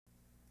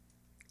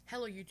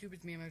Hello YouTube,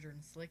 it's me,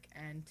 Jordan Slick,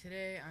 and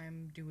today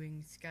I'm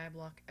doing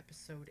Skyblock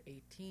episode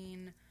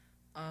 18.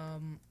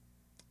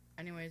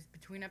 Anyways,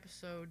 between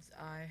episodes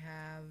I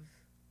have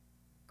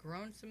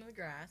grown some of the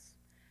grass.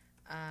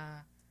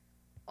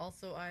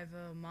 Also I've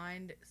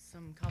mined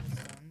some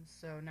cobblestone,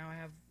 so now I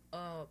have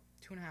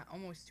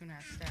almost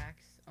 2.5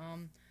 stacks.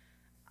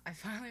 I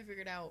finally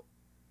figured out,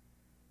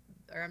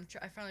 I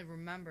finally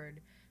remembered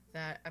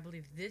that I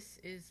believe this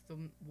is the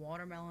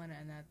watermelon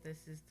and that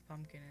this is the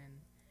pumpkin, and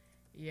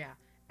yeah.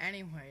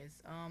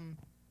 Anyways,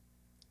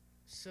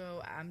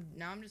 so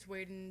I'm just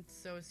waiting,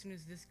 so as soon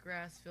as this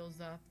grass fills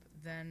up,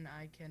 then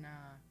I can,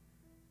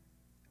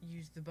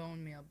 use the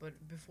bone meal.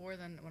 But before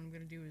then, what I'm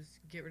gonna do is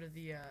get rid of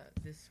the,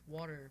 this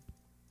water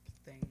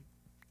thing,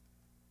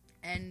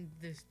 and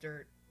this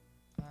dirt,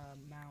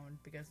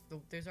 mound, because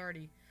there's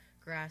already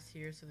grass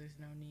here, so there's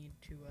no need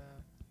to,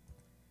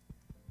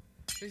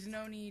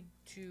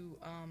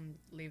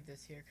 leave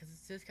this here, because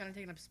it's just kind of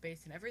taking up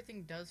space, and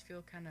everything does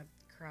feel kind of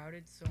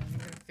crowded, so I'm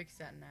gonna fix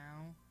that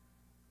now.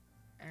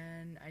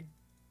 And I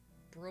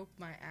broke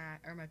my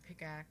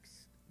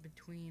pickaxe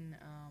between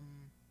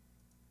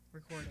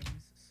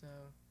recordings, so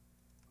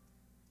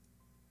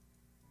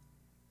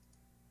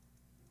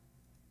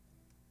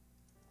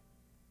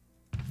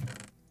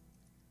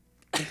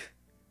oh,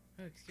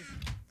 excuse me.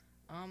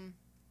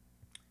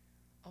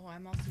 Oh,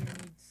 I'm also gonna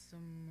need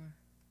some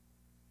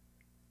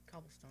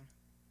cobblestone.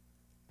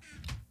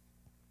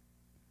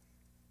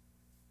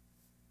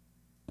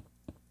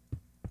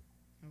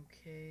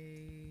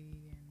 Okay,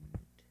 and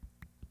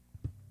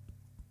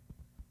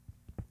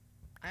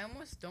I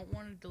almost don't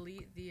want to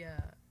delete the,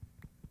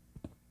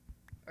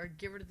 or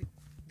get rid of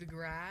the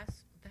grass.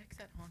 What the heck's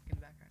that honk in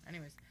the background?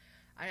 Anyways,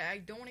 I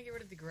don't want to get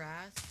rid of the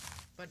grass,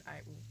 but I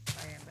am,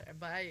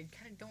 but I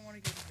kind of don't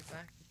want to get rid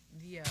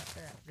of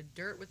the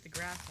dirt with the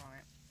grass on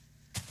it,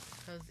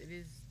 because it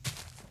is,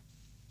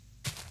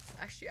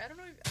 actually, I don't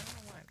know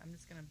why, I'm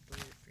just gonna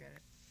delete it, forget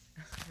it.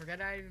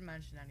 Forget I even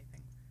mentioned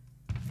anything.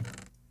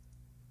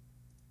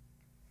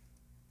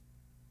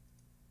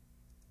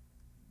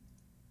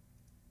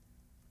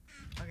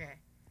 Okay.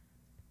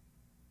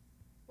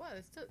 Wow,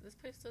 this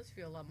place does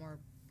feel a lot more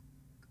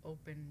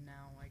open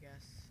now, I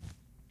guess.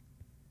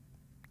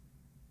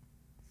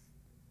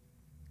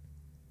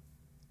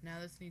 Now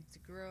this needs to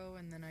grow,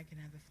 and then I can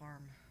have a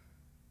farm.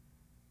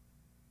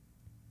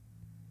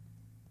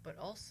 But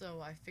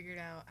also, I figured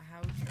out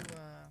how to,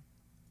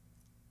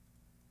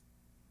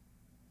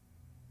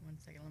 one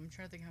second, let me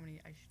try to think how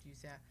many I should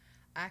use. Yeah,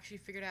 I actually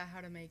figured out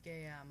how to make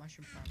a,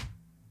 mushroom farm.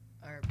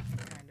 Or,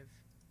 kind of.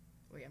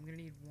 Wait, I'm gonna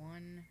need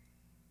one,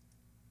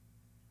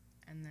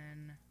 and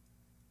then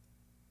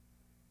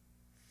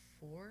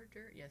 4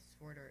 dirt? Yes,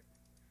 4 dirt.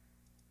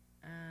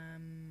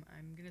 I'm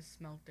gonna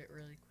smelt it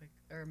really quick,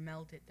 or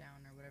melt it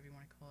down, or whatever you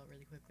want to call it,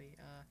 really quickly.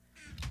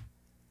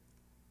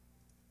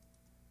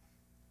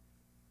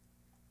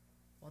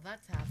 While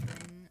that's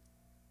happening,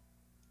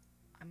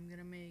 I'm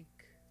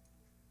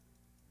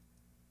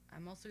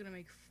also gonna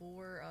make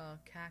 4,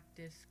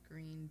 cactus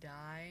green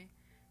dye,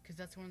 because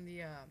that's one of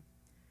the,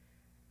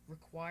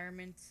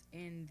 requirements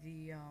in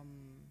the,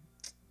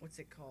 what's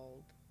it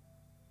called?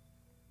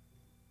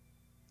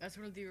 That's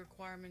one of the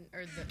requirement,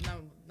 or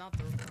no, not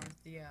the requirements,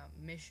 the,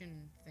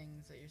 mission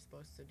things that you're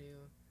supposed to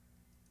do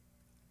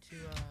to,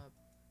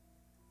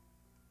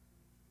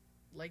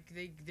 like,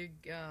 the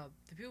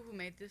people who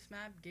made this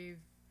map gave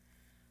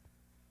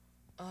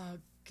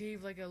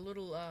like a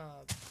little,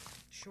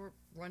 short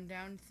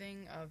rundown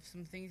thing of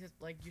some things that,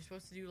 like, you're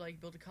supposed to do, like,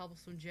 build a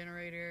cobblestone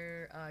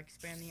generator,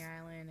 expand the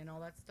island, and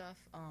all that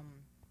stuff,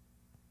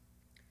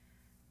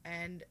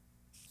 and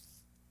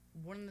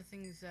one of the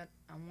things that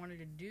I wanted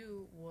to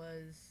do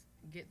was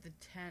get the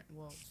 10,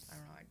 well, I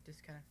don't know, I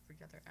just kind of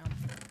freaked out there.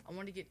 I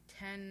wanted to get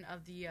 10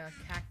 of the,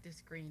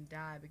 cactus green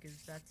dye, because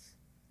that's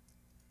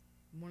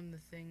one of the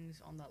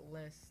things on that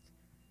list.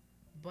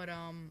 But,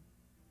 I'm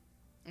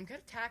kind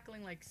of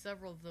tackling, like,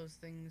 several of those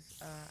things,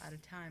 at a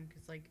time,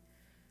 because, like,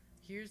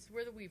 here's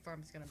where the wheat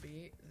farm is gonna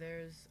be.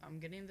 I'm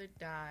getting the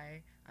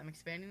dye, I'm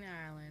expanding the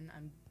island,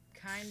 I'm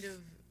kind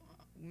of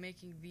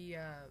making the,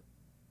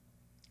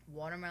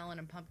 watermelon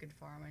and pumpkin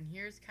farm, and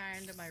here's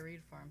kind of my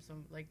reed farm.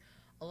 So, like,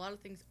 a lot of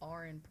things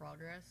are in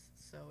progress,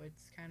 so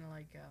it's kind of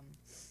like,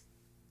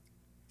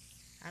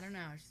 I don't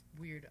know, it's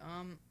weird.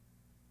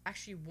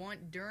 Actually,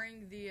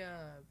 during the,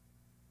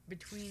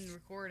 between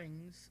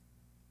recordings,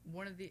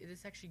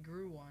 this actually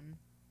grew one,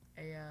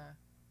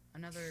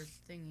 another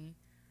thingy,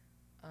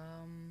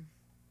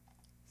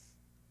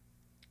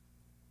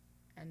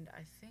 and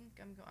I think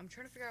I'm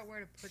trying to figure out where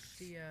to put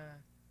the,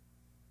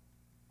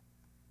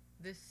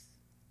 this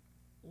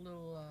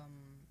little,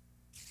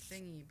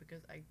 thingy,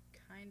 because I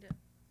kinda,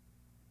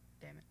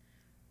 damn it,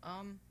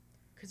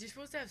 because you're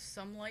supposed to have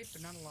some light,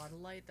 but not a lot of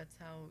light. That's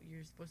how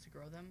you're supposed to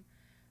grow them.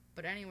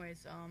 But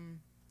anyways, I'll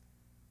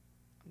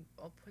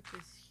put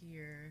this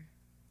here,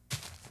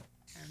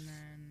 and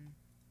then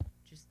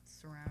just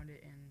surround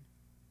it in,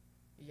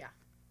 yeah,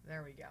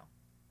 there we go.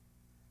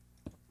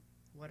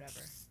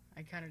 Whatever.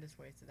 I kinda just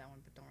wasted that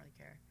one, but don't really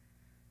care.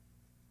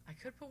 I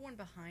could put one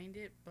behind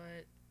it,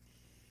 but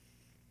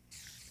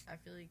I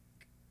feel like,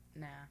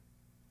 nah.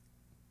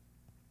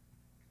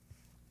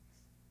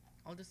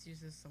 I'll just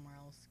use this somewhere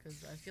else,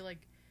 because I feel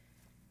like,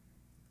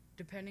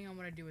 depending on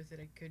what I do with it,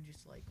 I could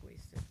just, like,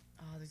 waste it.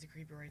 Oh, there's a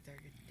creeper right there.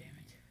 Good damn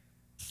it.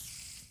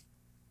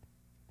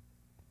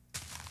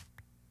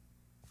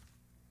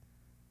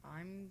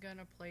 I'm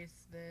gonna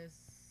place this,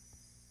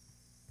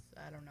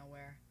 I don't know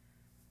where.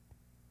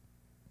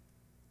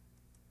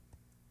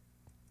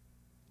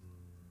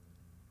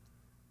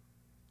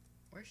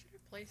 Where should I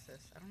place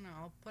this? I don't know.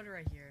 I'll put it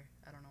right here.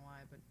 I don't know why,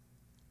 but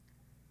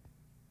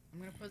I'm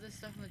gonna put this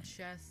stuff in the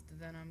chest,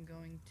 then I'm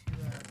going to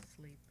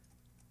sleep.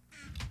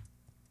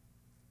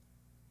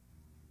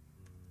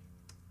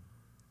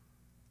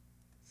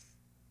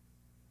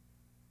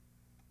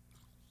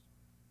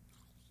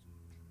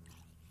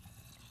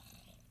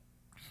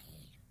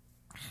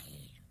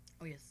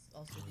 Oh yes,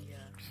 also the,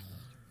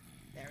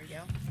 there we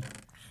go.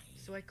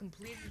 So I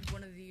completed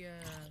one of the,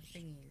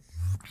 thingies.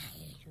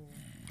 Cool.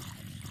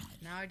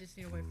 Now I just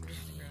need to wait for this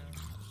to grow.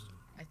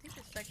 I think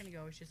a second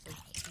ago it was just like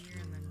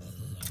here and then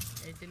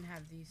it didn't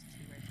have these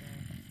two right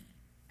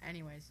there.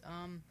 Anyways,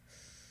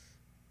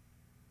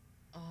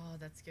 oh,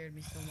 that scared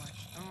me so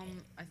much.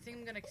 I think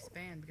I'm gonna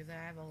expand because I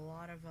have a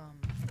lot of,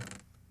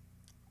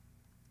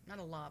 not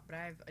a lot, but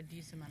I have a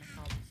decent amount of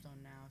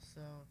cobblestone now,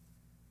 so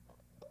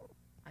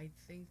I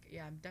think,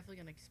 yeah, I'm definitely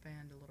gonna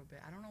expand a little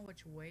bit. I don't know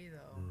which way,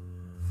 though.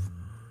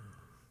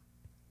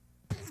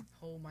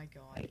 Oh my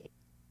god.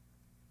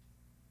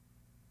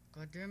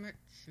 God damn it.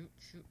 Shoot,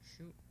 shoot,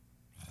 shoot.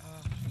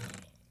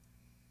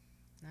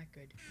 Not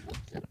good.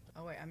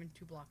 Oh wait, I'm in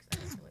 2 blocks. I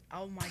can kill it.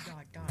 Oh my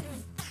god, die.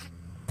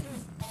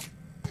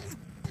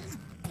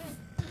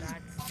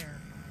 That's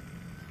terrifying.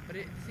 But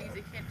the thing is,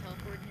 they can't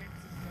teleport in here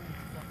because this is only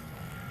 2 blocks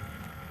tall.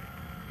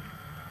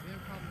 The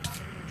only problem is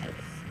someone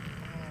just,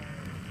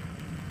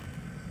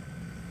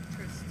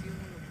 try to steal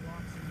one of the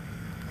blocks and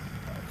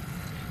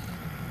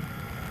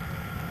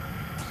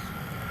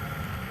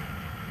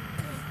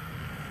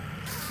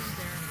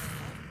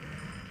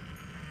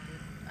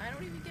I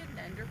don't even get an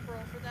ender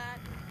pearl for that.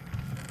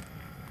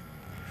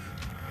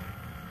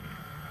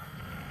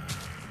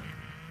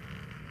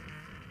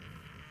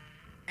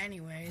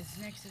 Anyways,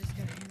 next I just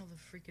gotta handle the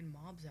freaking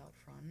mobs out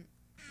front.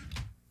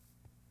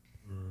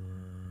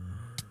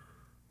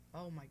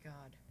 Oh my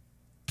god.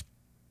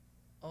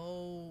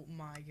 Oh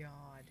my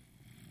god.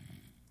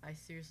 I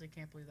seriously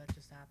can't believe that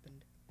just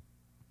happened.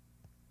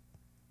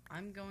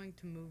 I'm going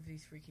to move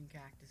these freaking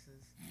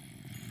cactuses.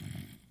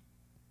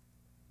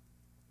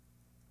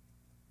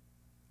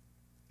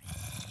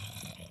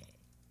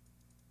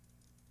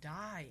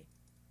 Die.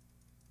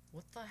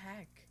 What the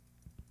heck?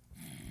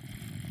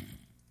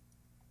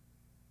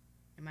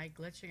 Am I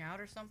glitching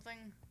out or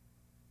something?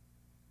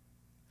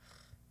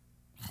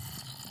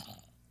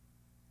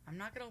 I'm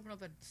not gonna open up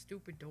that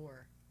stupid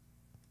door.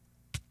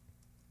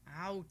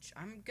 Ouch.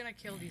 I'm gonna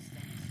kill these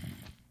things.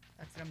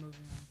 That's what I'm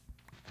moving them.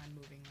 I'm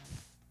moving them.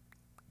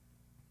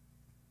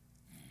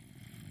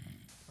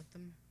 Put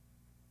them...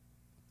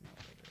 No,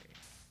 wait.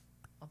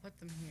 I'll put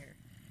them here.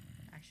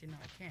 Actually, no,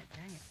 I can't.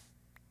 Dang it.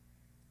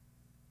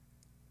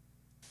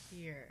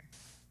 Here.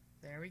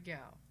 There we go.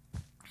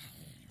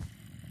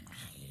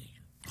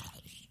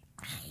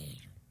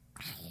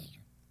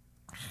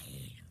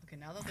 Okay,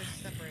 now that they're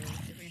separated,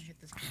 let's see if we can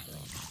hit this creeper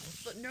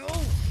off. No!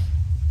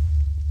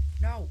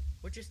 No!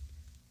 We're just...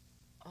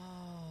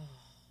 Oh.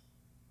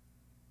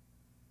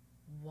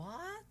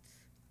 What?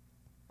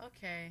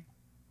 Okay.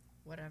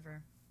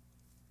 Whatever.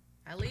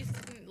 At least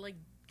it didn't, like,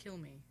 kill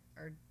me.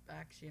 Or,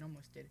 actually, it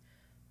almost did.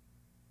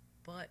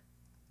 But...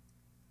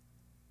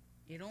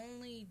 it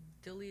only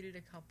deleted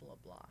a couple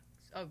of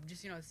blocks. Oh,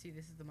 just, see,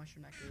 this is the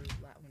mushroom that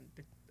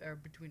grew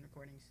between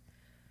recordings.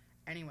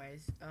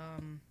 Anyways,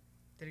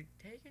 did it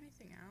take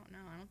anything out? No,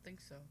 I don't think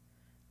so.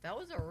 That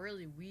was a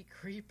really weak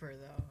creeper,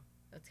 though.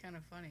 That's kind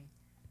of funny.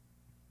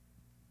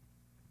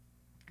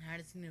 I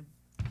just need to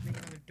make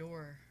another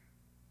door.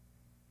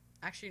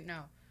 Actually,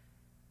 no.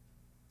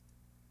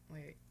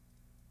 Wait.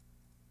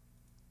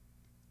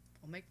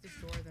 I'll make this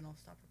door, then I'll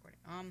stop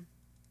recording.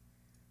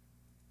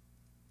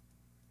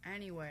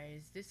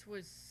 Anyways, this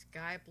was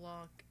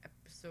Skyblock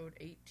episode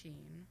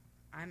 18.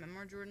 I'm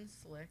Emma Jordan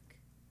Slick.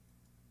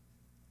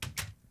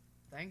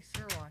 Thanks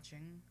for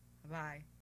watching. Bye.